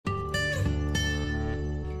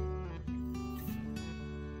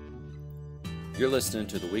You're listening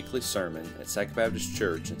to the weekly sermon at Sanctification Baptist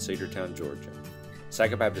Church in Cedartown, Georgia.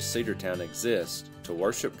 Sanctification Baptist Cedartown exists to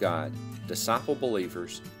worship God, disciple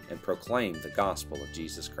believers, and proclaim the gospel of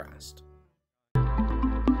Jesus Christ.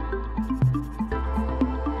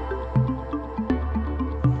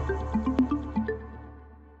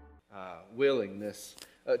 Willingness.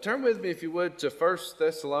 Turn with me, if you would, to 1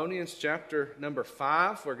 Thessalonians chapter number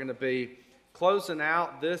 5. We're going to be closing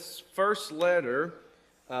out this first letter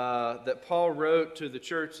that Paul wrote to the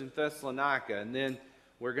church in Thessalonica. And then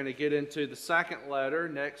we're going to get into the second letter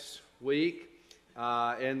next week.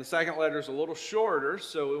 And the second letter is a little shorter,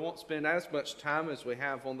 so we won't spend as much time as we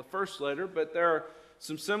have on the first letter. But there are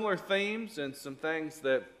some similar themes and some things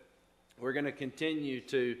that we're going to continue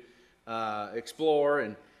to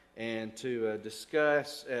explore and to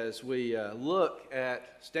discuss as we look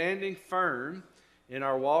at standing firm in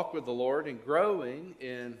our walk with the Lord and growing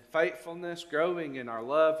in faithfulness, growing in our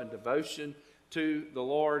love and devotion to the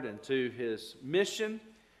Lord and to His mission.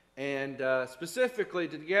 And specifically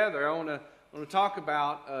together, I want to talk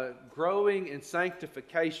about growing in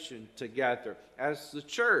sanctification together as the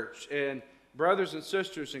church and brothers and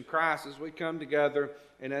sisters in Christ, as we come together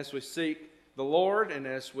and as we seek the Lord and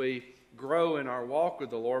as we grow in our walk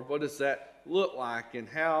with the Lord. What does that look like, and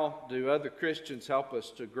how do other Christians help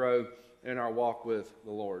us to grow in our walk with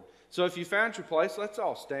the Lord? So if you found your place, let's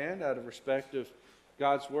all stand out of respect of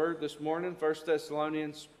God's Word this morning. 1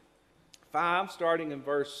 Thessalonians 5, starting in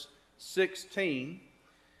verse 16,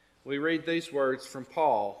 we read these words from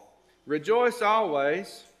Paul. Rejoice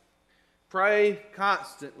always, pray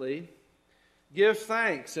constantly, give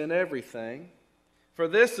thanks in everything, for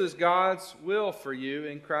this is God's will for you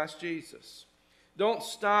in Christ Jesus. Don't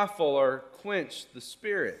stifle or quench the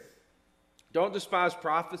Spirit. Don't despise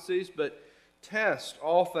prophecies, but test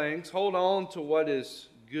all things. Hold on to what is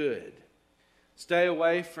good. Stay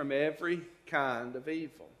away from every kind of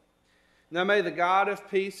evil. Now may the God of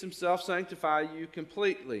peace Himself sanctify you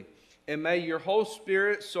completely, and may your whole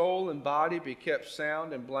spirit, soul, and body be kept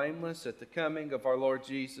sound and blameless at the coming of our Lord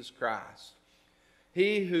Jesus Christ.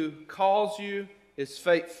 He who calls you is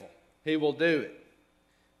faithful. He will do it.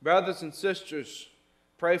 Brothers and sisters,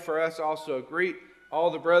 pray for us also. Greet all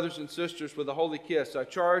the brothers and sisters with a holy kiss. I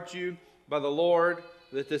charge you by the Lord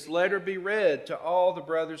that this letter be read to all the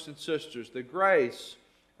brothers and sisters. The grace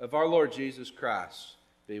of our Lord Jesus Christ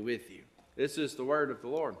be with you. This is the word of the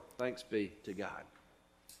Lord. Thanks be to God.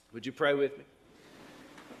 Would you pray with me?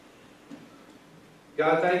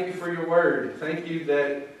 God, thank you for your word. Thank you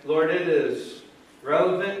that, Lord, it is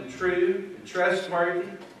relevant and true and trustworthy.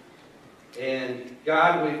 And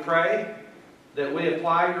God, we pray that we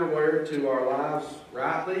apply your word to our lives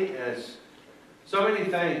rightly, as so many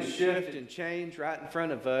things shift and change right in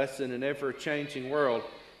front of us in an ever-changing world.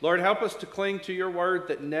 Lord, help us to cling to your word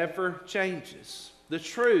that never changes, the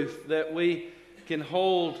truth that we can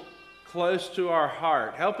hold close to our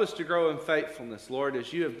heart. Help us to grow in faithfulness, Lord,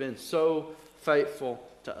 as you have been so faithful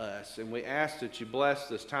to us. And we ask that you bless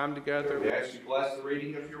this time together. We ask you to bless the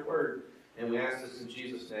reading of your word. And we ask this in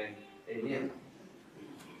Jesus' name. Amen.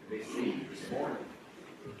 Be seated this morning.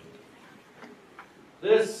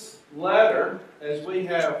 This letter, as we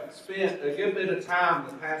have spent a good bit of time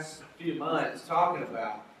the past few months talking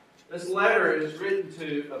about, this letter is written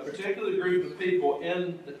to a particular group of people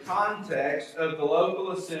in the context of the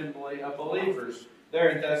local assembly of believers there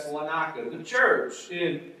in Thessalonica, the church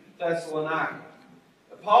in Thessalonica.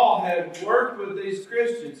 Paul had worked with these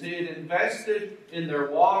Christians. He had invested in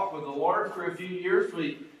their walk with the Lord for a few years.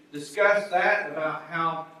 We discussed that, about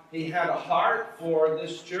how he had a heart for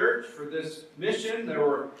this church, for this mission. There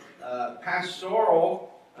were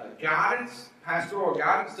pastoral guidance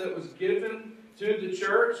that was given to the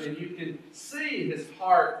church, and you can see his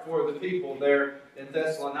heart for the people there in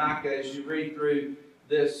Thessalonica as you read through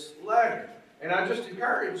this letter. And I just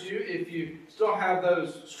encourage you, if you still have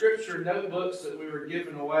those scripture notebooks that we were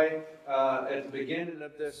giving away at the beginning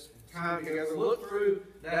of this time together, look through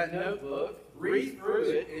that notebook, read through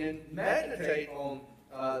it, and meditate on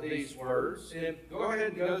these words. And go ahead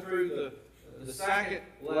and go through the second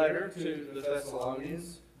letter to the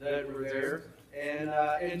Thessalonians that were there,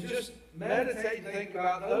 and just meditate and think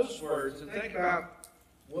about those words, and think about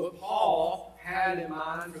what Paul had in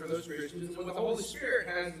mind for those Christians, and what the Holy Spirit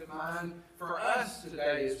has in mind for us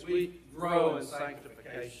today as we grow in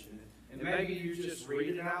sanctification. And maybe you just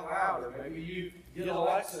read it out loud, or maybe you get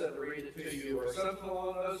Alexa to read it to you, or something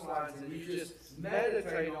along those lines, and you just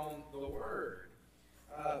meditate on the Word.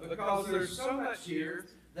 Because there's so much here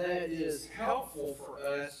that is helpful for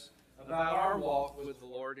us about our walk with the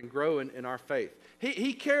Lord and growing in our faith.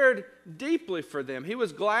 He cared deeply for them. He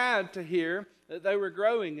was glad to hear that they were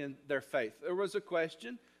growing in their faith. There was a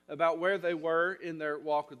question about where they were in their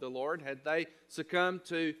walk with the Lord. Had they succumbed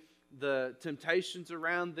to the temptations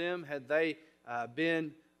around them? Had they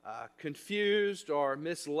been confused or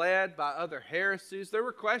misled by other heresies? There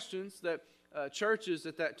were questions that churches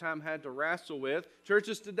at that time had to wrestle with.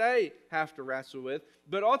 Churches today have to wrestle with.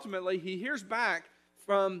 But ultimately, he hears back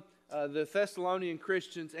from the Thessalonian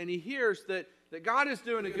Christians, and he hears that God is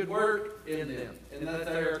doing a good work in them, and that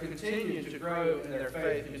they are continuing to grow in their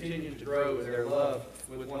faith, continuing to grow in their love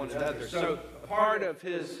with one another. So a part of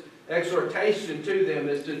his exhortation to them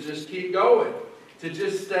is to just keep going, to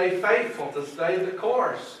just stay faithful, to stay the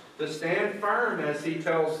course, to stand firm as he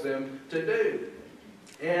tells them to do.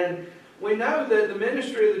 And we know that the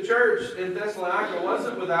ministry of the church in Thessalonica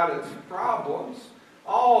wasn't without its problems.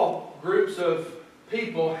 All groups of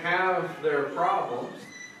people have their problems.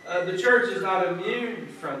 The church is not immune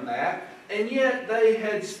from that, and yet they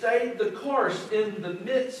had stayed the course in the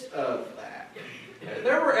midst of that.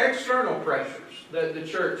 There were external pressures that the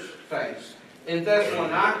church faced. In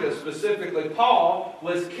Thessalonica specifically, Paul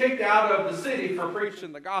was kicked out of the city for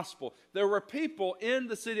preaching the gospel. There were people in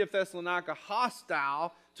the city of Thessalonica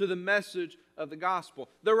hostile to the message of the gospel.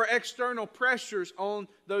 There were external pressures on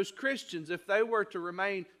those Christians. If they were to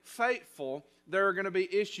remain faithful, there are going to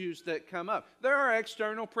be issues that come up. There are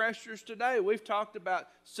external pressures today. We've talked about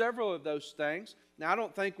several of those things. Now, I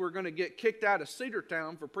don't think we're going to get kicked out of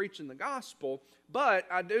Cedartown for preaching the gospel, but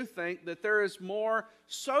I do think that there is more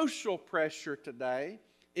social pressure today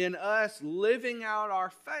in us living out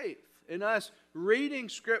our faith, in us reading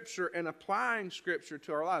Scripture and applying Scripture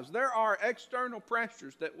to our lives. There are external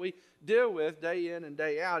pressures that we deal with day in and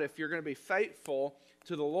day out if you're going to be faithful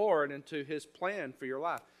to the Lord and to His plan for your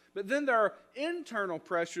life. But then there are internal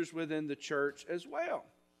pressures within the church as well.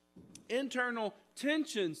 Internal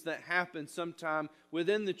tensions that happen sometime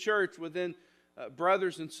within the church, within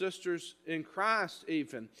brothers and sisters in Christ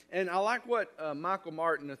even. And I like what Michael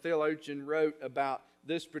Martin, a theologian, wrote about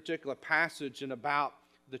this particular passage and about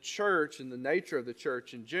the church and the nature of the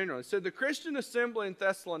church in general. He said, the Christian assembly in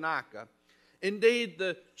Thessalonica, indeed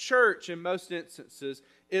the church in most instances,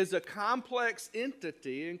 is a complex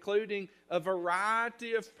entity including a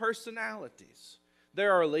variety of personalities.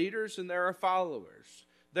 There are leaders and there are followers.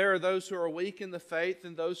 There are those who are weak in the faith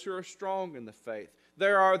and those who are strong in the faith.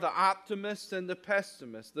 There are the optimists and the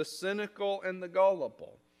pessimists, the cynical and the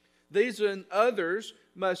gullible. These and others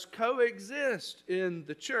must coexist in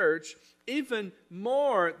the church. Even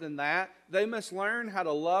more than that, they must learn how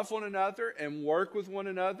to love one another and work with one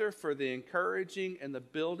another for the encouraging and the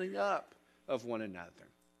building up of one another.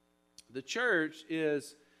 The church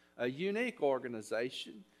is a unique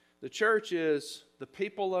organization. The church is the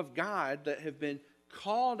people of God that have been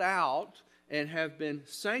called out and have been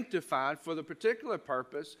sanctified for the particular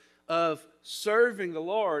purpose of serving the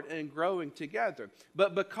Lord and growing together.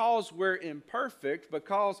 But because we're imperfect,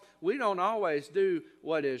 because we don't always do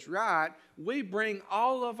what is right, we bring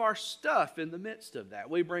all of our stuff in the midst of that.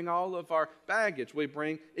 We bring all of our baggage. We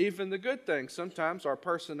bring even the good things, sometimes our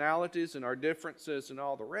personalities and our differences and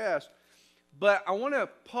all the rest. But I want to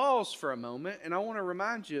pause for a moment and I want to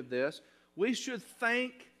remind you of this. We should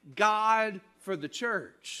thank God for the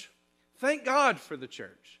church. Thank God for the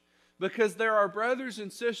church. Because there are brothers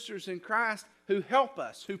and sisters in Christ who help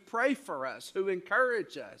us, who pray for us, who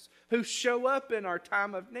encourage us, who show up in our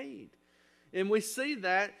time of need. And we see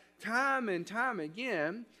that time and time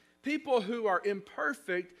again. People who are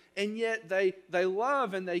imperfect and yet they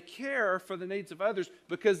love and they care for the needs of others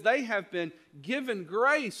because they have been given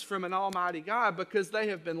grace from an almighty God, because they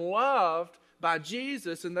have been loved by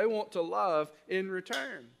Jesus and they want to love in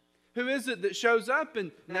return. Who is it that shows up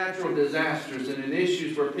in natural disasters and in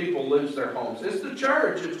issues where people lose their homes? It's the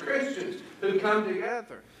church. It's Christians who come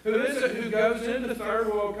together. Who is it who goes into third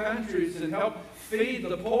world countries and help feed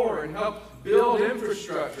the poor and help build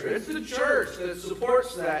infrastructure? It's the church that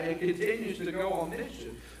supports that and continues to go on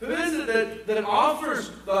mission. Who is it that offers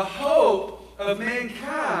the hope of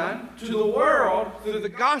mankind to the world through the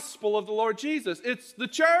gospel of the Lord Jesus? It's the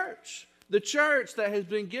church. The church that has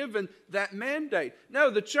been given that mandate. No,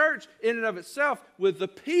 the church in and of itself, with the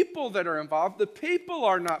people that are involved, the people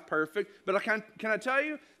are not perfect, but can I tell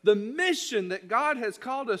you, the mission that God has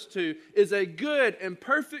called us to is a good and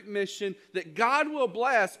perfect mission that God will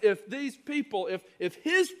bless if these people, if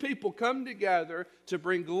His people come together to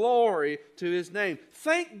bring glory to His name.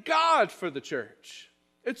 Thank God for the church.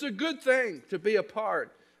 It's a good thing to be a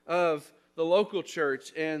part of the local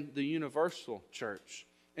church and the universal church.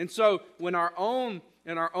 And so when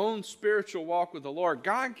in our own spiritual walk with the Lord,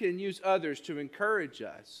 God can use others to encourage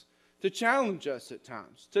us, to challenge us at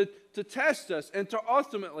times, to test us, and to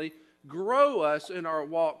ultimately grow us in our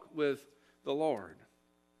walk with the Lord.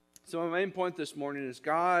 So my main point this morning is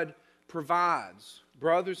God provides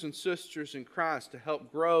brothers and sisters in Christ to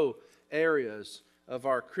help grow areas of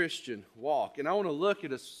our Christian walk. And I want to look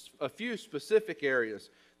at a few specific areas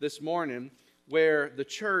this morning where the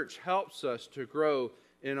church helps us to grow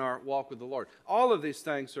in our walk with the Lord. All of these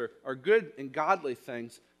things are good and godly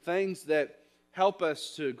things, things that help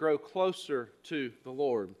us to grow closer to the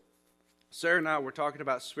Lord. Sarah and I were talking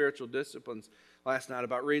about spiritual disciplines last night,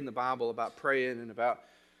 about reading the Bible, about praying, and about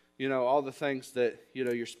all the things that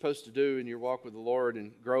you're supposed to do in your walk with the Lord,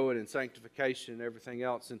 and growing in sanctification and everything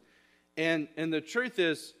else. And the truth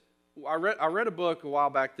is, I read a book a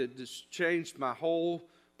while back that just changed my whole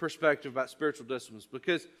perspective about spiritual disciplines,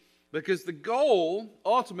 because the goal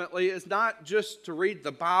ultimately is not just to read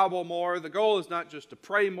the Bible more. The goal is not just to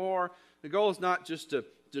pray more. The goal is not just to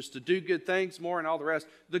do good things more and all the rest.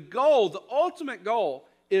 The ultimate goal,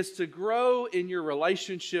 is to grow in your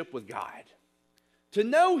relationship with God, to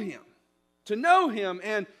know Him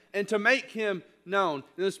and to make Him known.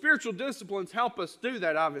 And the spiritual disciplines help us do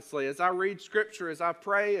that, obviously. As I read Scripture, as I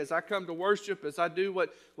pray, as I come to worship, as I do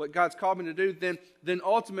what God's called me to do, then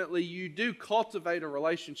ultimately you do cultivate a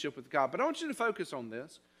relationship with God. But I want you to focus on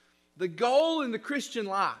this. The goal in the Christian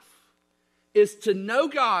life is to know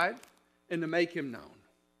God and to make Him known.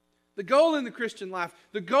 The goal in the Christian life,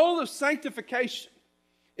 the goal of sanctification,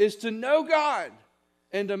 is to know God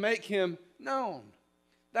and to make Him known.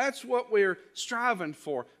 That's what we're striving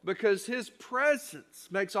for, because His presence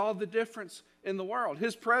makes all the difference in the world.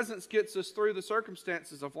 His presence gets us through the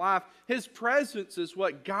circumstances of life. His presence is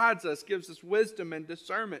what guides us, gives us wisdom and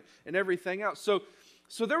discernment and everything else.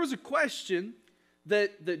 So there was a question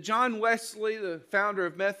that John Wesley, the founder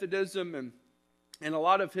of Methodism, and a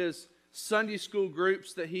lot of his Sunday school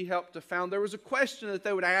groups that he helped to found, there was a question that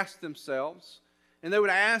they would ask themselves, and they would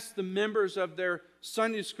ask the members of their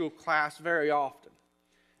Sunday school class very often.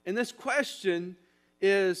 And this question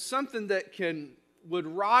is something that would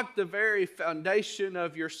rock the very foundation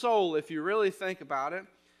of your soul if you really think about it.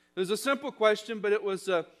 It was a simple question, but it was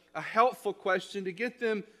a helpful question to get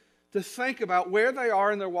them to think about where they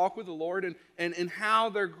are in their walk with the Lord and how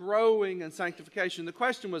they're growing in sanctification. The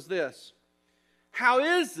question was this: how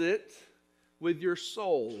is it with your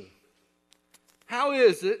soul? How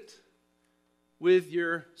is it with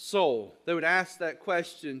your soul? They would ask that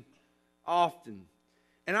question often.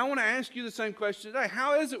 And I want to ask you the same question today.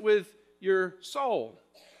 How is it with your soul?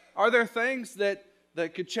 Are there things that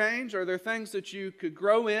could change? Are there things that you could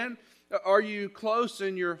grow in? Are you close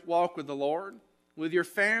in your walk with the Lord? With your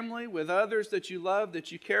family, with others that you love,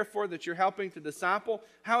 that you care for, that you're helping to disciple?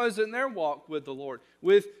 How is it in their walk with the Lord?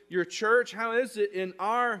 With your church, how is it in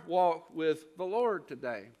our walk with the Lord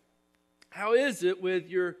today? How is it with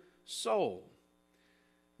your soul?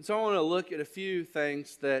 And so I want to look at a few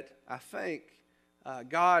things that I think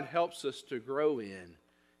God helps us to grow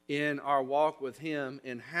in our walk with Him,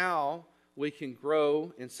 and how we can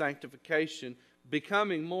grow in sanctification,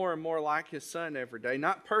 becoming more and more like His Son every day.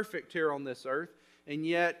 Not perfect here on this earth, and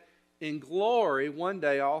yet in glory, one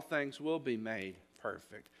day all things will be made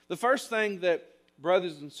perfect. The first thing that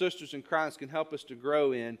brothers and sisters in Christ can help us to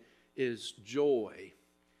grow in is joy.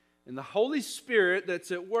 And the Holy Spirit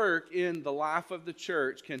that's at work in the life of the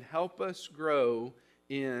church can help us grow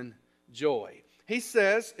in joy. He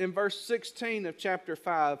says in verse 16 of chapter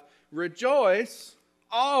 5, rejoice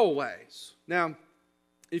always. Now,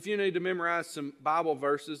 if you need to memorize some Bible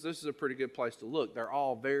verses, this is a pretty good place to look. They're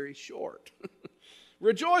all very short.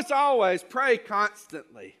 Rejoice always, pray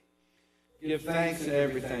constantly. Give thanks in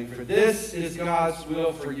everything, for this is God's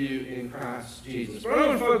will for you in Christ Jesus. But I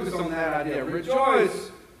want to focus on that idea.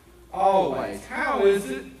 Rejoice always. How is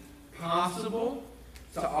it possible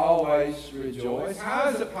to always rejoice? How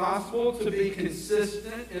is it possible to be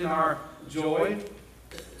consistent in our joy,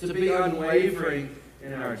 to be unwavering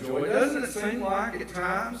in our joy? Doesn't it seem like at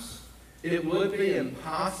times it would be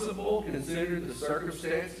impossible considering the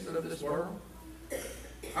circumstances of this world?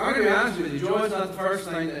 I'm going to be honest with you, joy is not the first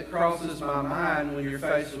thing that crosses my mind when you're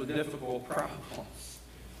faced with difficult problems,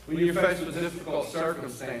 when you're faced with difficult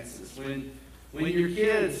circumstances, when your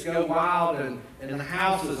kids go wild and the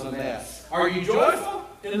house is a mess. Are you joyful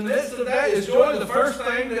in the midst of that? Is joy the first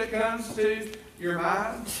thing that comes to your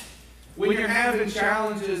mind? When you're having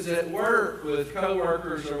challenges at work with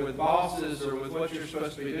coworkers or with bosses or with what you're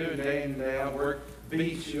supposed to be doing day in and day out, work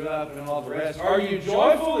beats you up and all the rest. Are you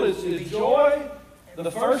joyful? Is joy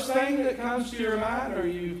the first thing that comes to your mind? Are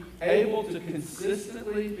you able to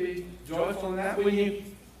consistently be joyful in that? When you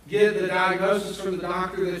get the diagnosis from the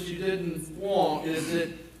doctor that you didn't want, is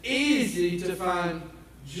it easy to find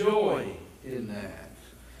joy in that?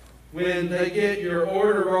 when they get your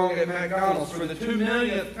order wrong at McDonald's for the 2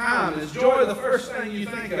 millionth time? Is joy the first thing you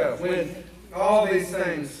think of when all these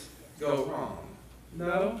things go wrong?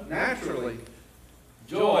 No, naturally,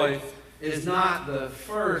 joy is not the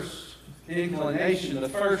first inclination, the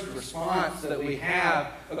first response that we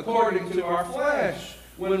have according to our flesh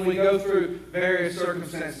when we go through various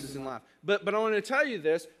circumstances in life. But I want to tell you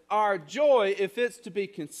this, our joy, if it's to be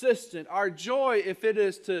consistent, our joy, if it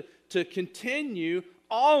is to continue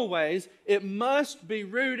always, it must be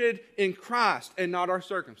rooted in Christ and not our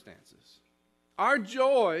circumstances. Our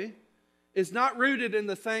joy is not rooted in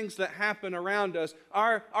the things that happen around us.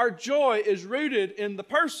 Our joy is rooted in the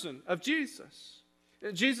person of Jesus.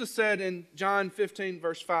 Jesus said in John 15,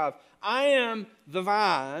 verse 5, I am the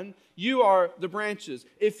vine, you are the branches.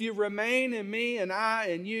 If you remain in me and I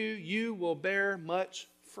in you, you will bear much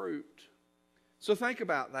fruit. So think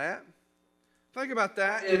about that. Think about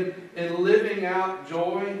that in living out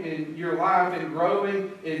joy in your life and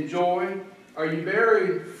growing in joy. Are you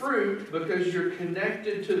bearing fruit because you're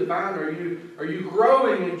connected to the vine? Are you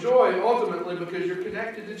growing in joy ultimately because you're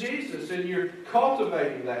connected to Jesus and you're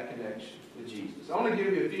cultivating that connection with Jesus? I want to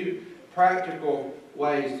give you a few practical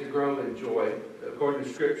ways to grow in joy according to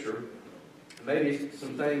Scripture. Maybe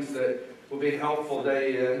some things that will be helpful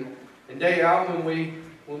day in and day out when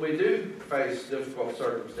we do face difficult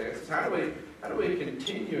circumstances. How do we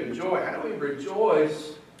continue in joy? How do we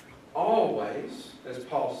rejoice always, as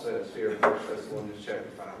Paul says here in 1 Thessalonians chapter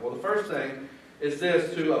 5? Well, the first thing is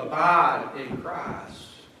this, to abide in Christ.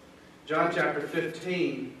 John chapter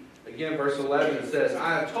 15, again, verse 11, it says,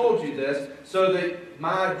 I have told you this so that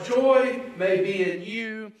my joy may be in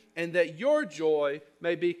you and that your joy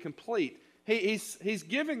may be complete. He's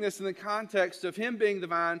giving this in the context of him being the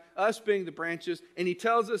vine, us being the branches, and he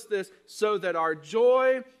tells us this so that our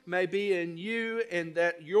joy may be in you and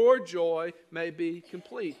that your joy may be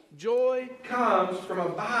complete. Joy comes from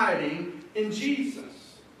abiding in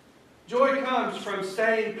Jesus. Joy comes from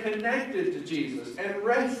staying connected to Jesus and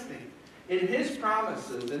resting in his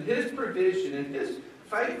promises and his provision and his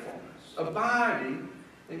faithfulness, abiding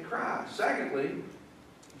in Christ. Secondly,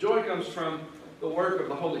 joy comes from the work of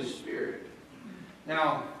the Holy Spirit.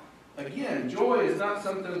 Now, again, joy is not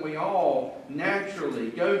something we all naturally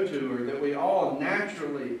go to or that we all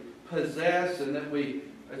naturally possess and that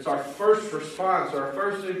it's our first response, our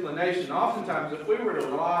first inclination. Oftentimes, if we were to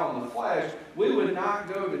rely on the flesh, we would not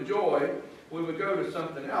go to joy. We would go to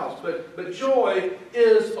something else. But joy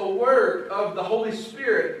is a work of the Holy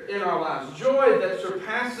Spirit in our lives. Joy that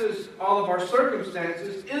surpasses all of our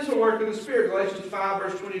circumstances is a work of the Spirit. Galatians 5,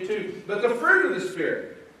 verse 22. But the fruit of the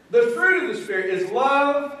Spirit is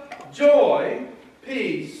love, joy,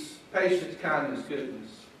 peace, patience, kindness, goodness,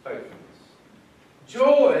 faithfulness.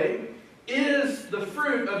 Joy is the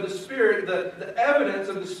fruit of the Spirit, the evidence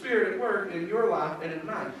of the Spirit at work in your life and in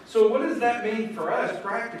mine. So what does that mean for us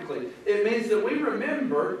practically? It means that we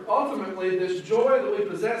remember, ultimately, this joy that we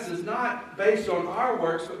possess is not based on our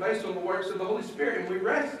works, but based on the works of the Holy Spirit, and we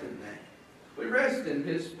rest in that. We rest in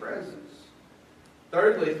His presence.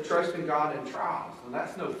 Thirdly, trusting God in trials. And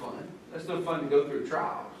that's no fun. That's no fun to go through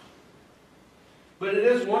trials. But it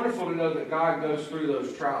is wonderful to know that God goes through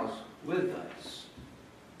those trials with us.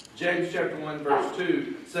 James chapter 1 verse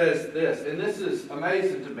 2 says this, and this is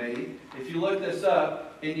amazing to me. If you look this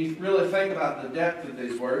up and you really think about the depth of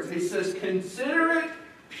these words, he says, consider it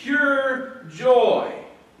pure joy,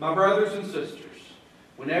 my brothers and sisters,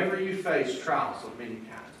 whenever you face trials of many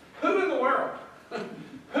kinds. Who in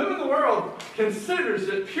the world considers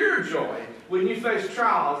it pure joy when you face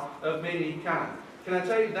trials of many kinds? Can I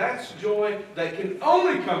tell you, that's joy that can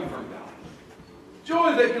only come from God.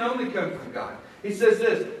 Joy that can only come from God. He says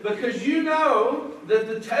this, because you know that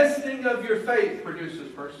the testing of your faith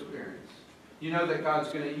produces perseverance. You know that God's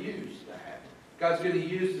going to use that. God's going to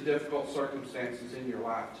use the difficult circumstances in your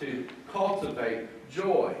life to cultivate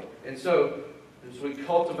joy. And so, as we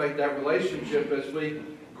cultivate that relationship, as we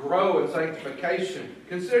grow in sanctification,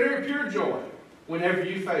 consider it pure joy whenever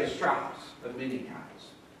you face trials of many kinds.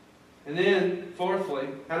 And then, fourthly,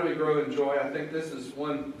 how do we grow in joy? I think this is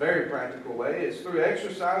one very practical way. It's through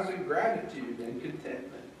exercising gratitude and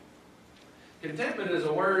contentment. Contentment is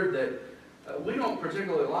a word that we don't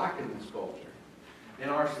particularly like in this culture, in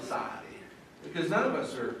our society, because none of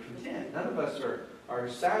us are content. None of us are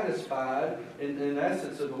satisfied in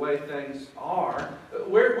essence of the way things are.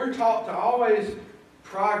 We're taught to always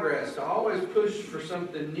progress, to always push for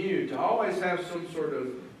something new, to always have some sort of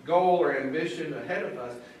goal or ambition ahead of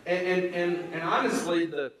us. And honestly,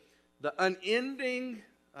 the unending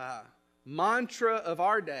mantra of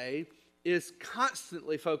our day is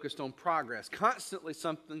constantly focused on progress, constantly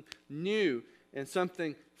something new. and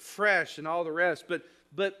something fresh and all the rest.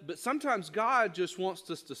 But sometimes God just wants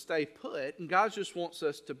us to stay put, and God just wants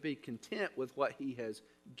us to be content with what He has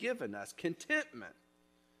given us. Contentment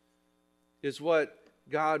is what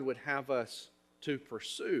God would have us to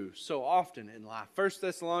pursue so often in life. 1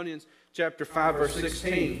 Thessalonians chapter 5, verse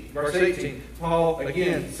 16, verse 18, Paul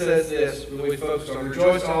again says this, we focus on,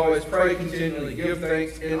 rejoice always, pray continually, give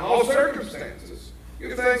thanks in all circumstances.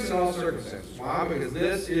 Give thanks in all circumstances. Why? Because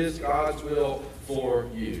this is God's will for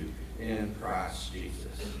you in Christ Jesus.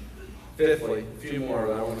 Fifthly, a few more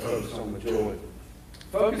that I want to focus on the joy.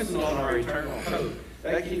 Focusing on our eternal hope.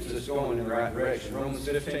 That keeps us going in the right direction. Romans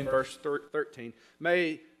 15, verse 13.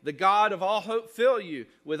 May the God of all hope fill you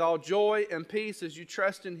with all joy and peace as you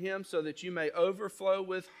trust in Him, so that you may overflow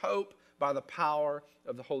with hope by the power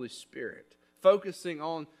of the Holy Spirit. Focusing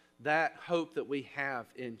on that hope that we have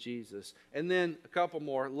in Jesus. And then a couple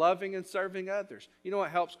more. Loving and serving others. You know what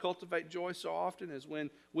helps cultivate joy so often is when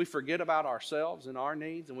we forget about ourselves and our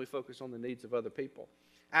needs and we focus on the needs of other people.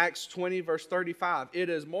 Acts 20, verse 35. It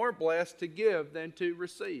is more blessed to give than to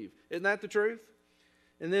receive. Isn't that the truth?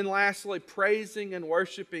 And then lastly, praising and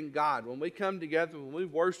worshiping God. When we come together, when we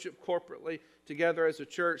worship corporately together as a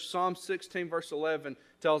church, Psalm 16, verse 11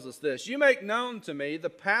 tells us this. You make known to me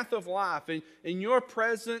the path of life. In your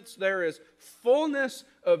presence there is fullness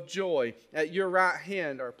of joy. At your right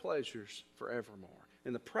hand are pleasures forevermore.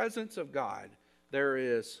 In the presence of God, there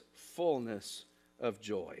is fullness of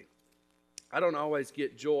joy. I don't always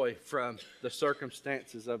get joy from the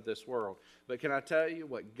circumstances of this world. But can I tell you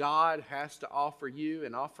what God has to offer you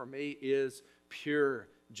and offer me is pure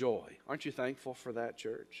joy. Aren't you thankful for that,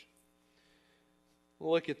 church?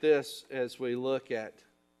 We'll look at this as we look at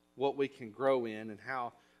what we can grow in and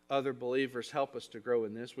how other believers help us to grow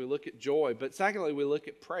in this. We look at joy, but secondly, we look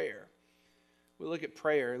at prayer. We look at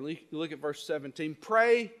prayer, and look at verse 17.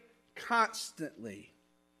 Pray constantly.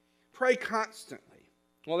 Pray constantly.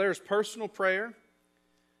 Well, there's personal prayer,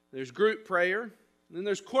 there's group prayer, and then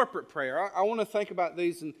there's corporate prayer. I want to think about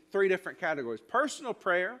these in three different categories. Personal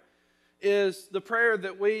prayer is the prayer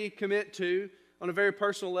that we commit to on a very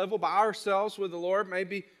personal level by ourselves with the Lord,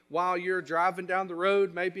 maybe while you're driving down the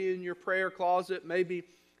road, maybe in your prayer closet, maybe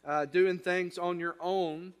doing things on your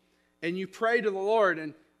own, and you pray to the Lord.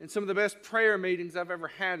 And some of the best prayer meetings I've ever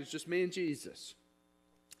had is just me and Jesus.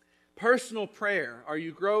 Personal prayer, are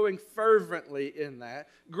you growing fervently in that?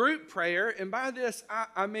 Group prayer, and by this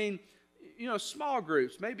I mean, small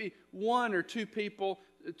groups, maybe one or two people,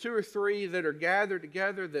 two or three that are gathered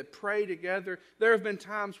together, that pray together. There have been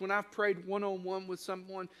times when I've prayed one-on-one with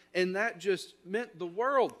someone, and that just meant the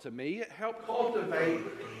world to me. It helped cultivate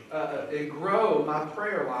and grow my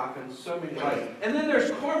prayer life in so many ways. And then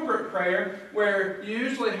there's corporate prayer, where you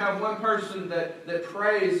usually have one person that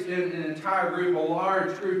prays in an entire group, a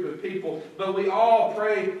large group of people, but we all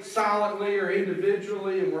pray silently or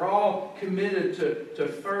individually, and we're all committed to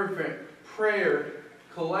fervent prayer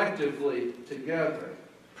collectively together.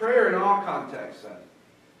 Prayer in all contexts,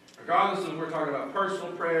 regardless of if we're talking about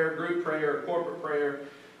personal prayer, group prayer, corporate prayer,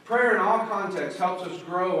 prayer in all contexts helps us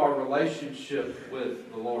grow our relationship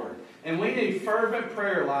with the Lord. And we need fervent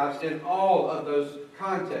prayer lives in all of those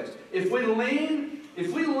contexts. If we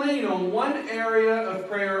lean on one area of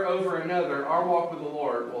prayer over another, our walk with the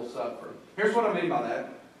Lord will suffer. Here's what I mean by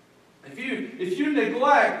that. If you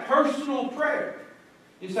neglect personal prayer,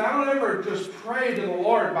 you say, I don't ever just pray to the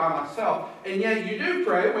Lord by myself. And yet you do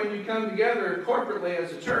pray when you come together corporately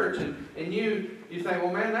as a church. And you think,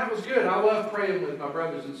 well, man, that was good. I love praying with my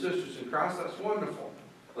brothers and sisters in Christ. That's wonderful.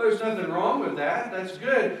 Well, there's nothing wrong with that. That's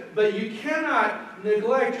good. But you cannot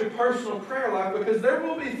neglect your personal prayer life, because there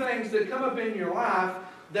will be things that come up in your life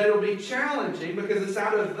that will be challenging, because it's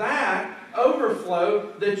out of that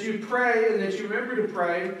overflow that you pray and that you remember to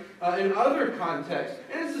pray in other contexts.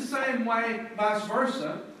 And it's the same way vice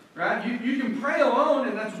versa, right? You can pray alone,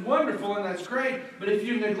 and that's wonderful and that's great, but if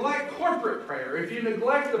you neglect corporate prayer, if you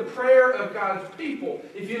neglect the prayer of God's people,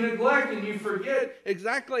 if you neglect and you forget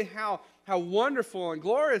exactly how wonderful and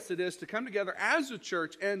glorious it is to come together as a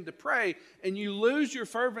church and to pray, and you lose your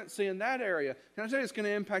fervency in that area, can I tell you, it's going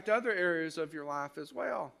to impact other areas of your life as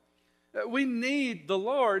well. We need the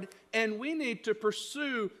Lord, and we need to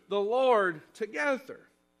pursue the Lord together.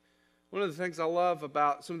 One of the things I love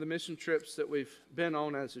about some of the mission trips that we've been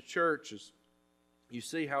on as a church is you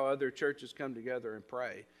see how other churches come together and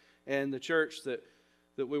pray. And the church that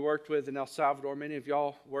we worked with in El Salvador, many of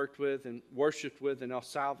y'all worked with and worshiped with in El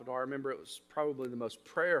Salvador. I remember it was probably the most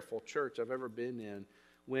prayerful church I've ever been in.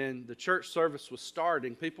 When the church service was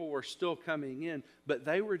starting, people were still coming in, but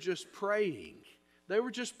they were just praying. They were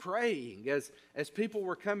just praying as people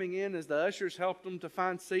were coming in, as the ushers helped them to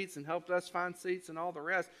find seats and helped us find seats and all the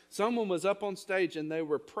rest. Someone was up on stage and they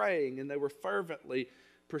were praying and they were fervently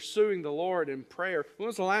pursuing the Lord in prayer. When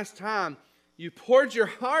was the last time you poured your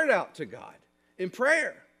heart out to God in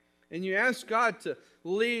prayer and you asked God to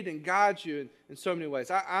lead and guide you in so many ways?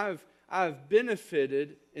 I've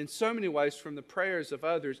benefited in so many ways from the prayers of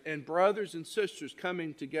others and brothers and sisters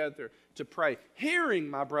coming together to pray. Hearing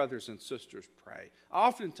my brothers and sisters pray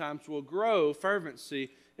oftentimes will grow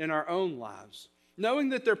fervency in our own lives. Knowing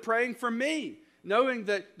that they're praying for me. Knowing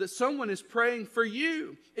that someone is praying for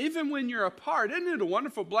you. Even when you're apart. Isn't it a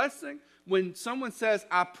wonderful blessing when someone says,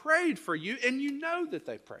 I prayed for you, and you know that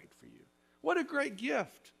they prayed for you? What a great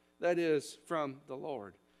gift that is from the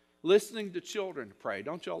Lord. Listening to children pray.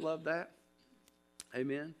 Don't y'all love that?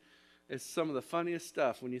 Amen. It's some of the funniest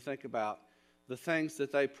stuff when you think about the things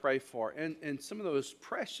that they pray for and some of those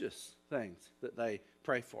precious things that they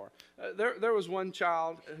pray for. There was one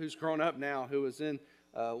child who's grown up now who was in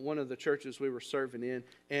one of the churches we were serving in,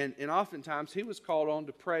 and oftentimes he was called on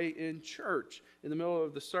to pray in church in the middle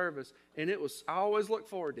of the service, and I always looked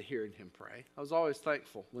forward to hearing him pray. I was always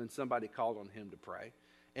thankful when somebody called on him to pray,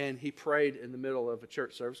 and he prayed in the middle of a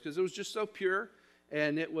church service because it was just so pure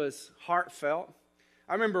and it was heartfelt.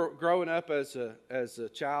 I remember growing up as a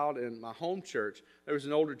child in my home church, there was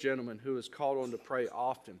an older gentleman who was called on to pray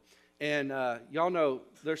often. And y'all know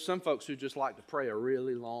there's some folks who just like to pray a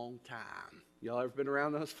really long time. Y'all ever been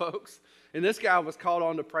around those folks? And this guy was called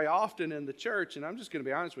on to pray often in the church. And I'm just going to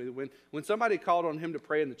be honest with you. When somebody called on him to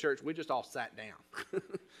pray in the church, we just all sat down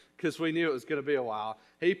because we knew it was going to be a while.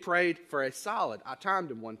 He prayed for a solid, I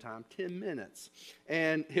timed him one time, 10 minutes.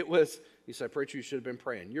 And it was, you say, preacher, you should have been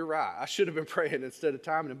praying. You're right. I should have been praying instead of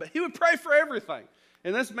timing him. But he would pray for everything.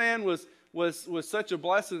 And this man was such a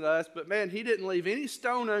blessing to us. But man, he didn't leave any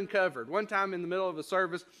stone uncovered. One time in the middle of the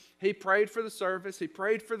service, he prayed for the service. He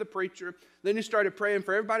prayed for the preacher. Then he started praying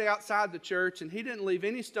for everybody outside the church. And he didn't leave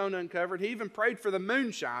any stone uncovered. He even prayed for the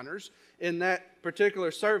moonshiners in that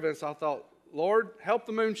particular service. I thought, Lord, help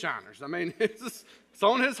the moonshiners. I mean, it's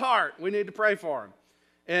on his heart. We need to pray for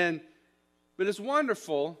him. But it's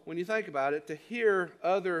wonderful, when you think about it, to hear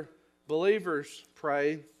other believers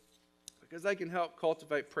pray because they can help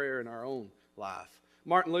cultivate prayer in our own life.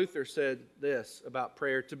 Martin Luther said this about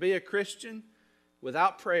prayer: to be a Christian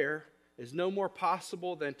without prayer is no more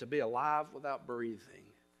possible than to be alive without breathing.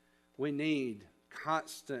 We need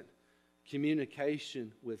constant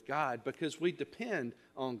communication with God because we depend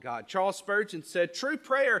on God. Charles Spurgeon said, true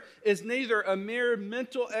prayer is neither a mere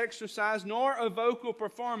mental exercise nor a vocal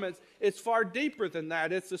performance. It's far deeper than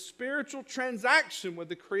that. It's a spiritual transaction with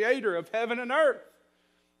the Creator of heaven and earth.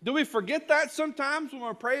 Do we forget that sometimes when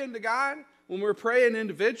we're praying to God? When we're praying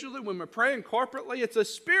individually, when we're praying corporately? It's a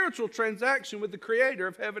spiritual transaction with the Creator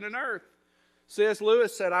of heaven and earth. C.S.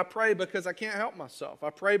 Lewis said, I pray because I can't help myself.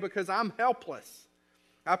 I pray because I'm helpless.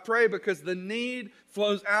 I pray because the need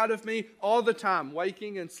flows out of me all the time,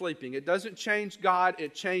 waking and sleeping. It doesn't change God,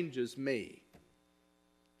 it changes me.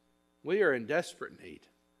 We are in desperate need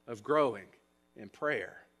of growing in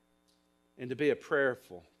prayer and to be a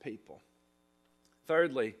prayerful people.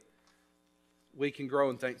 Thirdly, we can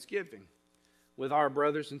grow in thanksgiving. With our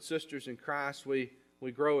brothers and sisters in Christ, we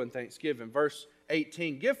grow in thanksgiving. Verse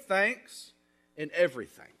 18, give thanks in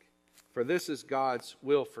everything, for this is God's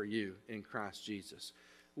will for you in Christ Jesus.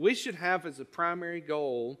 We should have as a primary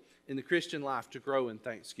goal in the Christian life to grow in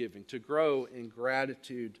thanksgiving, to grow in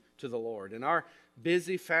gratitude to the Lord. In our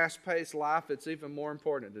busy, fast-paced life, it's even more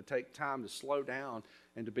important to take time to slow down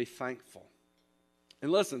and to be thankful. And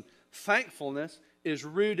listen, thankfulness is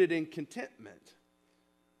rooted in contentment.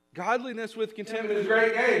 Godliness with contentment is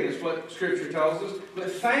great gain, is what Scripture tells us. But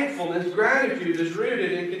thankfulness, gratitude, is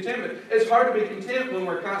rooted in contentment. It's hard to be content when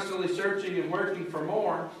we're constantly searching and working for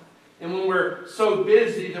more. And when we're so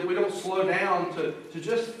busy that we don't slow down to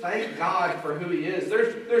just thank God for who He is.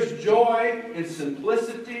 There's joy in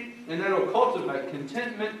simplicity, and that will cultivate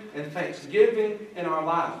contentment and thanksgiving in our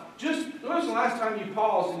life. Just when was the last time you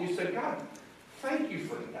paused and you said, God, thank you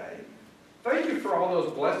for today. Thank you for all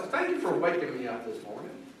those blessings. Thank you for waking me up this morning.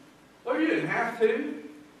 Lord, you didn't have to.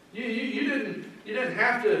 You didn't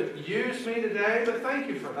have to use me today, but thank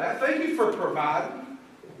you for that. Thank you for providing,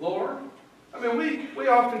 Lord. I mean, we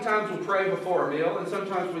oftentimes will pray before a meal, and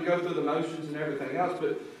sometimes we go through the motions and everything else.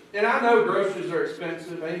 And I know groceries are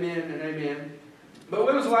expensive, amen and amen. But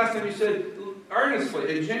when was the last time you said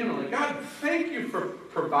earnestly and genuinely, God, thank you for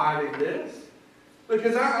providing this?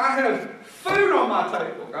 Because I have food on my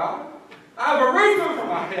table, God. I have a roof over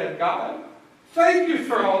my head, God. Thank you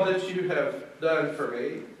for all that you have done for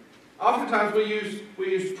me. Oftentimes we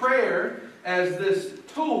use prayer as this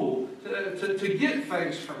tool to get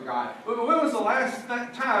things from God. When was the last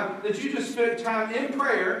time that you just spent time in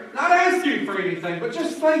prayer, not asking for anything, but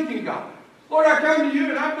just thanking God? Lord, I come to you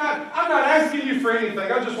and I'm not asking you for anything.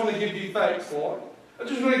 I just want to give you thanks, Lord. I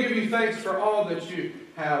just want to give you thanks for all that you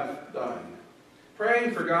have done.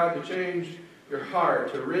 Praying for God to change your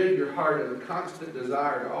heart, to rid your heart of the constant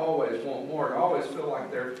desire to always want more, to always feel like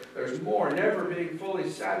there's more, never being fully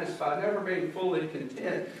satisfied, never being fully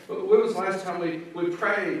content. But when was the last time we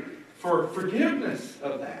prayed for forgiveness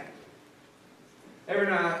of that?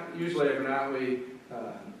 Usually every night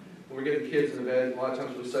when we get the kids in bed, a lot of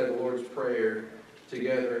times we say the Lord's Prayer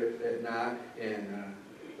together at night, and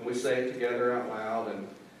we say it together out loud,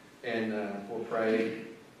 and we'll pray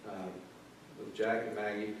with Jack and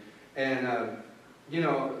Maggie. And,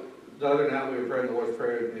 the other night we were praying the Lord's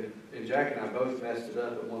Prayer, and Jack and I both messed it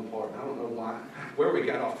up at one part. And I don't know where we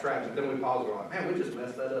got off track, but then we paused and we're like, man, we just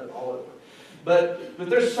messed that up all over. But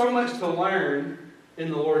there's so much to learn in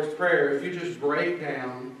the Lord's Prayer if you just break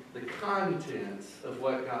down the contents of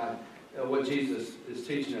what Jesus is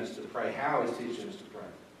teaching us to pray, how He's teaching us to pray.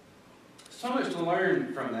 So much to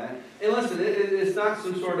learn from that. And listen, it's not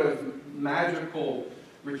some sort of magical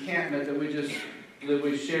recantment that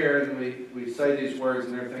we share and we say these words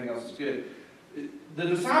and everything else is good. The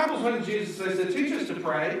disciples went to Jesus, they said, teach us to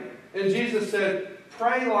pray. And Jesus said,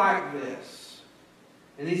 pray like this.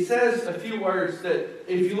 And He says a few words that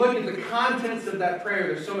if you look at the contents of that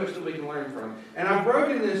prayer, there's so much that we can learn from. And I've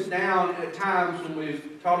broken this down at times when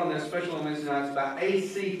we've taught on this, especially on Wednesday nights, about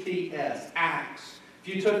ACTS, ACTS.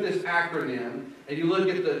 If you took this acronym and you look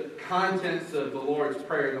at the contents of the Lord's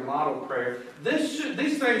Prayer, the model prayer, these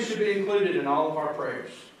things should be included in all of our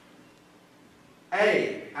prayers.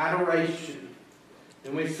 A, adoration.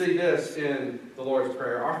 And we see this in the Lord's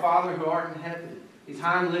Prayer. Our Father who art in heaven, He's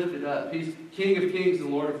high and lifted up. He's King of kings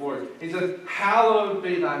and Lord of lords. He says, hallowed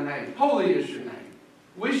be thy name. Holy is your name.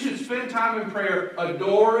 We should spend time in prayer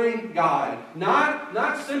adoring God.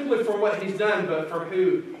 Not simply for what He's done, but for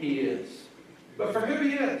who He is. But for who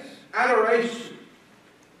He is. Adoration.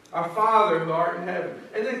 Our Father who art in heaven.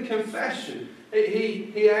 And then confession.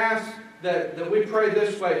 He asks that we pray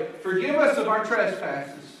this way. Forgive us of our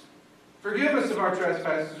trespasses. Forgive us of our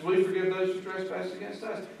trespasses. We forgive those who trespass against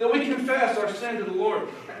us. That we confess our sin to the Lord.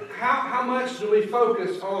 How much do we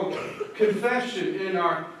focus on confession in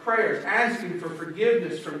our prayers? Asking for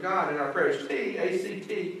forgiveness from God in our prayers. T,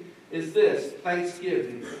 A-C-T, is this.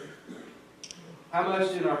 Thanksgiving. How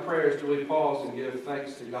much in our prayers do we pause and give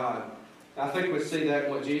thanks to God? I think we see that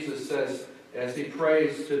in what Jesus says as He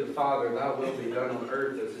prays to the Father, thy will be done on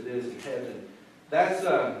earth as it is in heaven.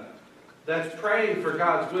 That's praying for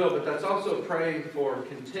God's will, but that's also praying for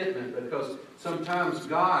contentment, because sometimes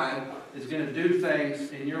God is going to do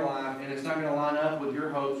things in your life and it's not going to line up with your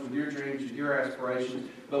hopes, with your dreams, with your aspirations,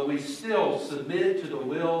 but we still submit to the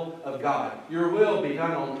will of God. Your will be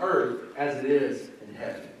done on earth as it is in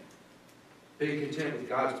heaven. Being content with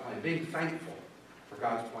God's plan. Being thankful for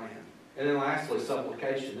God's plan. And then lastly,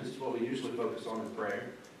 supplication. This is what we usually focus on in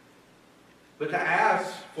prayer. But to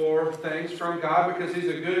ask for things from God, because He's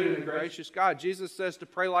a good and a gracious God. Jesus says to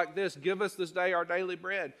pray like this: give us this day our daily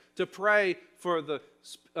bread. To pray for the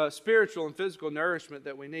spiritual and physical nourishment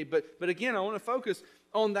that we need. But again, I want to focus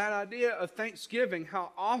on that idea of thanksgiving.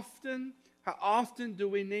 How often do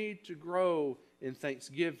we need to grow in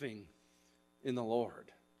thanksgiving in the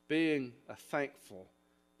Lord? Being a thankful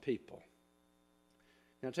people.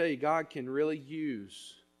 Now I tell you, God can really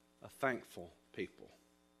use a thankful people.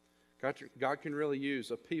 God can really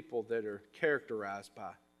use a people that are characterized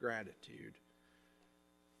by gratitude.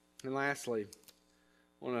 And lastly,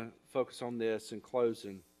 I want to focus on this in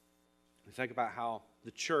closing. And think about how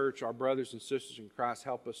the church, our brothers and sisters in Christ,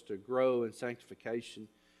 help us to grow in sanctification.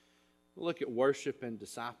 We'll look at worship and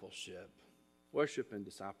discipleship. Worship and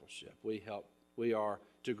discipleship. We are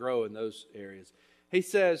to grow in those areas. He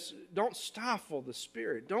says, don't stifle the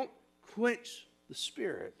Spirit. Don't quench the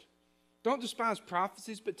Spirit. Don't despise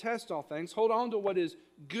prophecies, but test all things. Hold on to what is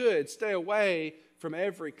good. Stay away from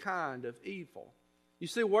every kind of evil. You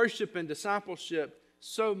see worship and discipleship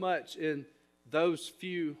so much in those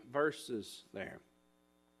few verses there.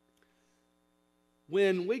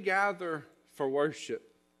 When we gather for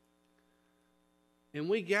worship, and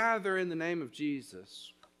we gather in the name of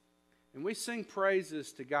Jesus, and we sing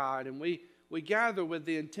praises to God, and we gather with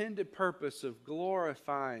the intended purpose of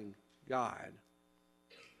glorifying God,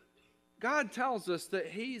 God tells us that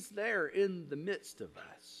He's there in the midst of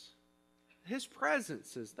us. His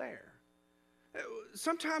presence is there.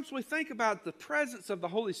 Sometimes we think about the presence of the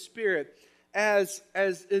Holy Spirit as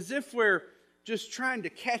if we're just trying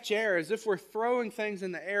to catch air, as if we're throwing things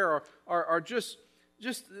in the air, are just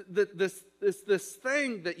this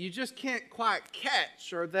thing that you just can't quite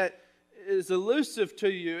catch, or that is elusive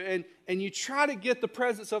to you, and you try to get the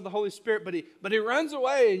presence of the Holy Spirit, but he runs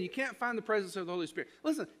away and you can't find the presence of the Holy Spirit.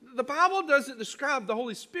 Listen, the Bible doesn't describe the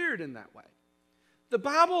Holy Spirit in that way. The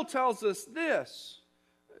Bible tells us this.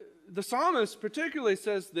 The psalmist particularly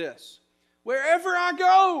says this: wherever I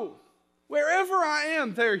go, wherever I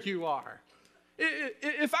am, there you are.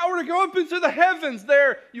 If I were to go up into the heavens,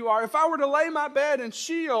 there you are. If I were to lay my bed in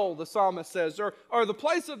Sheol, the psalmist says, or the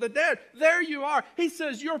place of the dead, there you are. He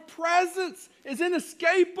says, your presence is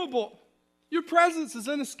inescapable. Your presence is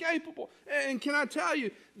inescapable. And can I tell you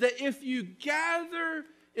that if you gather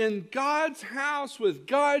in God's house with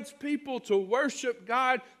God's people to worship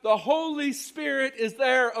God, the Holy Spirit is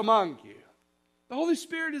there among you. The Holy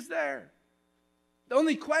Spirit is there. The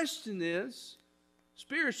only question is,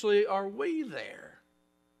 spiritually, are we there?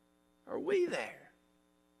 Are we there?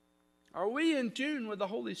 Are we in tune with the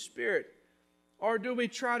Holy Spirit? Or do we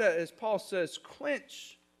try to, as Paul says,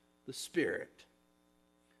 quench the Spirit?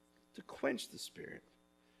 To quench the Spirit.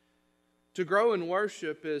 To grow in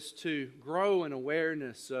worship is to grow in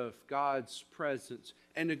awareness of God's presence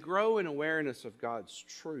and to grow in awareness of God's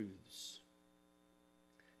truths.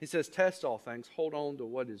 He says, test all things, hold on to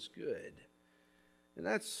what is good. And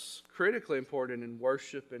that's critically important in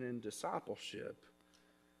worship and in discipleship.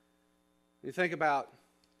 You think about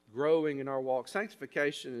growing in our walk.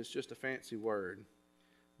 Sanctification is just a fancy word,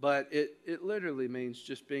 but it literally means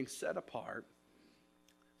just being set apart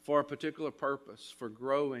for a particular purpose, for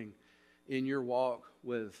growing in your walk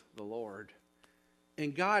with the Lord.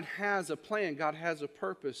 And God has a plan. God has a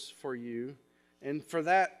purpose for you, and for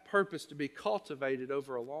that purpose to be cultivated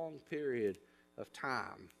over a long period of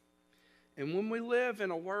time. And when we live in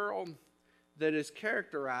a world that is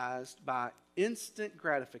characterized by instant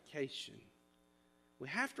gratification, we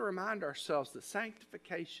have to remind ourselves that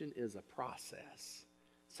sanctification is a process.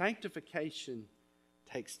 Sanctification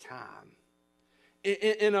takes time.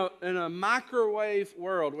 In a microwave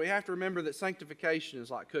world, we have to remember that sanctification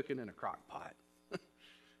is like cooking in a crock pot.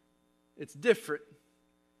 It's different.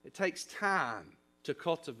 It takes time to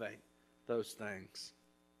cultivate those things.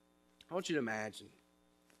 I want you to imagine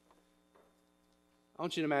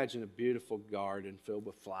a beautiful garden filled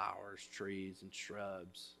with flowers, trees, and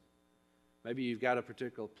shrubs. Maybe you've got a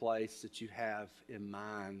particular place that you have in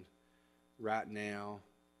mind right now,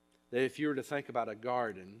 that if you were to think about a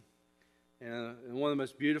garden, and one of the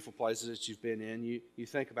most beautiful places that you've been in, you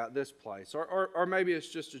think about this place. Or maybe it's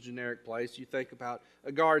just a generic place. You think about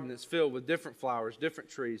a garden that's filled with different flowers, different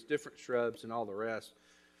trees, different shrubs, and all the rest.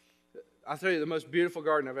 I'll tell you, the most beautiful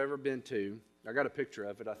garden I've ever been to, I got a picture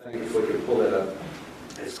of it, I think, if we can pull it up.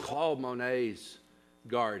 It's Claude Monet's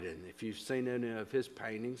garden. If you've seen any of his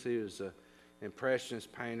paintings, he was an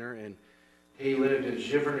Impressionist painter, and he lived in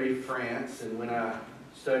Giverny, France, and when I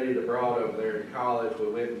studied abroad over there in college, we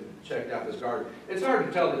went and checked out his garden. It's hard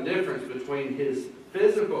to tell the difference between his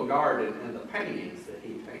physical garden and the paintings that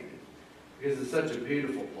he painted, because it's such a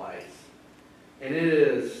beautiful place. And it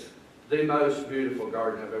is the most beautiful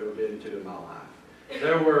garden I've ever been to in my life.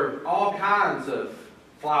 There were all kinds of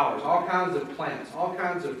flowers, all kinds of plants, all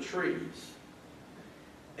kinds of trees.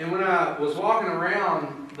 And when I was walking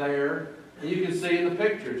around there, and you can see in the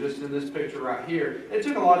picture, just in this picture right here, it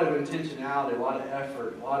took a lot of intentionality, a lot of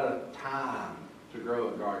effort, a lot of time to grow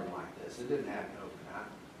a garden like this. It didn't happen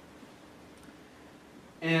overnight.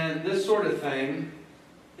 And this sort of thing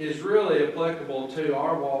is really applicable to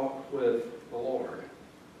our walk with the Lord.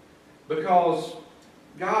 Because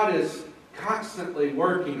God is constantly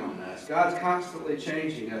working on us. God's constantly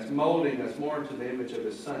changing us, molding us more into the image of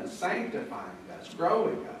His Son, sanctifying us,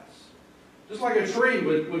 growing us. Just like a tree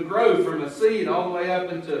would grow from a seed all the way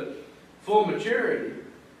up into full maturity.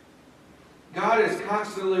 God is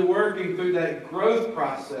constantly working through that growth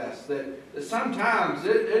process that sometimes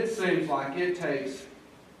it seems like it takes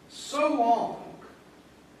so long.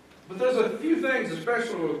 But there's a few things,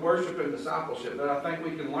 especially with worship and discipleship, that I think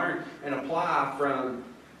we can learn and apply from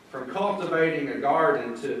cultivating a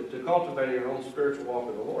garden to cultivating our own spiritual walk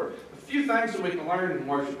with the Lord. A few things that we can learn in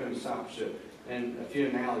worship and discipleship, and a few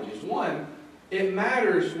analogies. One, it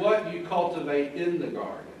matters what you cultivate in the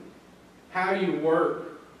garden. How you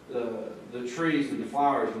work the trees and the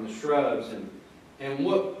flowers and the shrubs, and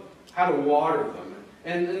how to water them.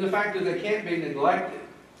 And the fact that they can't be neglected.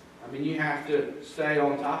 I mean, you have to stay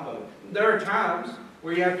on top of it. There are times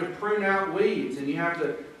where you have to prune out weeds, and you have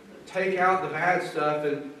to take out the bad stuff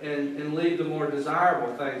and leave the more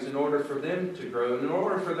desirable things in order for them to grow, and in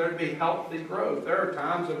order for there to be healthy growth. There are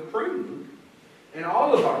times of pruning in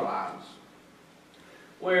all of our lives.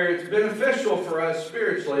 where it's beneficial for us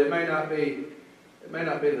spiritually. It may not be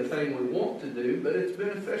the thing we want to do, but it's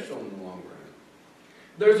beneficial in the long run.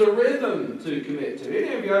 There's a rhythm to commit to.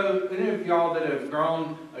 Any of y'all that have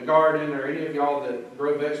grown a garden, or any of y'all that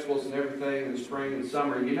grow vegetables and everything in spring and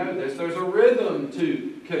summer, you know this. There's a rhythm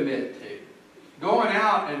to commit to. Going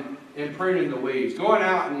out and pruning the weeds, going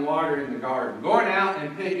out and watering the garden, going out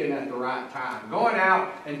and picking at the right time, going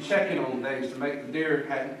out and checking on things to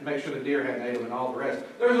make sure the deer hadn't ate them and all the rest.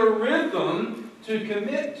 There's a rhythm to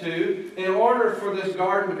commit to in order for this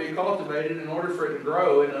garden to be cultivated, in order for it to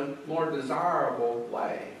grow in a more desirable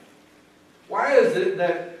way. Why is it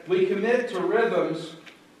that we commit to rhythms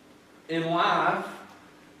in life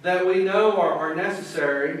that we know are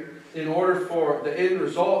necessary in order for the end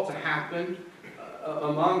result to happen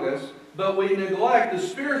among us, but we neglect the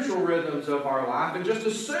spiritual rhythms of our life and just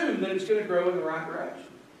assume that it's going to grow in the right direction?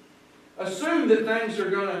 Assume that things are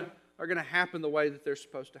going to happen the way that they're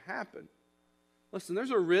supposed to happen. Listen,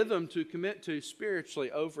 there's a rhythm to commit to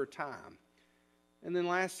spiritually over time. And then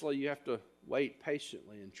lastly, you have to wait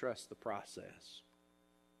patiently and trust the process.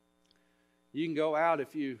 You can go out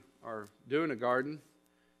if you are doing a garden.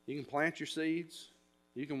 You can plant your seeds.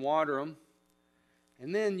 You can water them.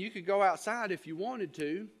 And then you could go outside if you wanted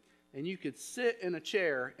to, and you could sit in a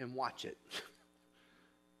chair and watch it.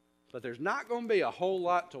 But there's not going to be a whole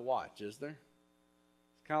lot to watch, is there?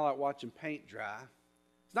 It's kind of like watching paint dry.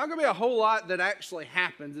 It's not going to be a whole lot that actually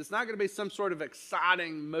happens. It's not going to be some sort of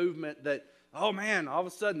exciting movement that, oh man, all of a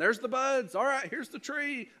sudden there's the buds. All right, here's the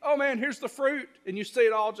tree. Oh man, here's the fruit. And you see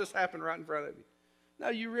it all just happen right in front of you. No,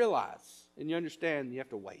 you realize and you understand you have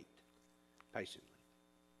to wait patiently.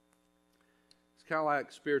 It's kind of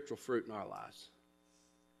like spiritual fruit in our lives.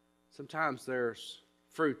 Sometimes there's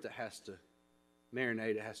fruit that has to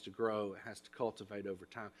marinate, it has to grow, it has to cultivate over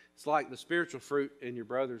time. It's like the spiritual fruit in your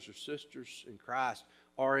brothers or sisters in Christ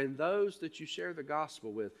or in those that you share the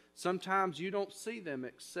gospel with. Sometimes you don't see them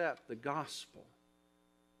accept the gospel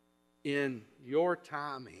in your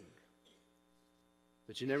timing.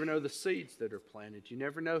 But you never know the seeds that are planted. You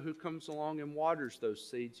never know who comes along and waters those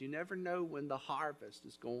seeds. You never know when the harvest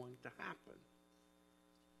is going to happen.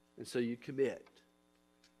 And so you commit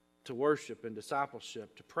to worship and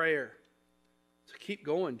discipleship, to prayer, to keep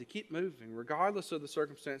going, to keep moving, regardless of the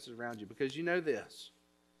circumstances around you. Because you know this,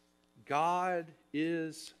 God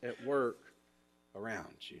is at work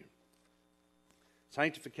around you.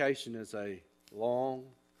 Sanctification is a long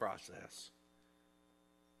process.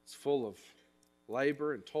 It's full of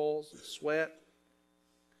labor and toils and sweat.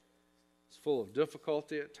 It's full of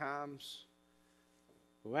difficulty at times.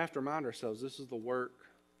 But we have to remind ourselves this is the work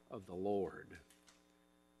of the Lord.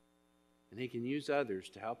 And He can use others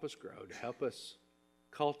to help us grow, to help us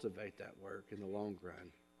cultivate that work in the long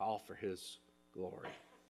run, all for His glory.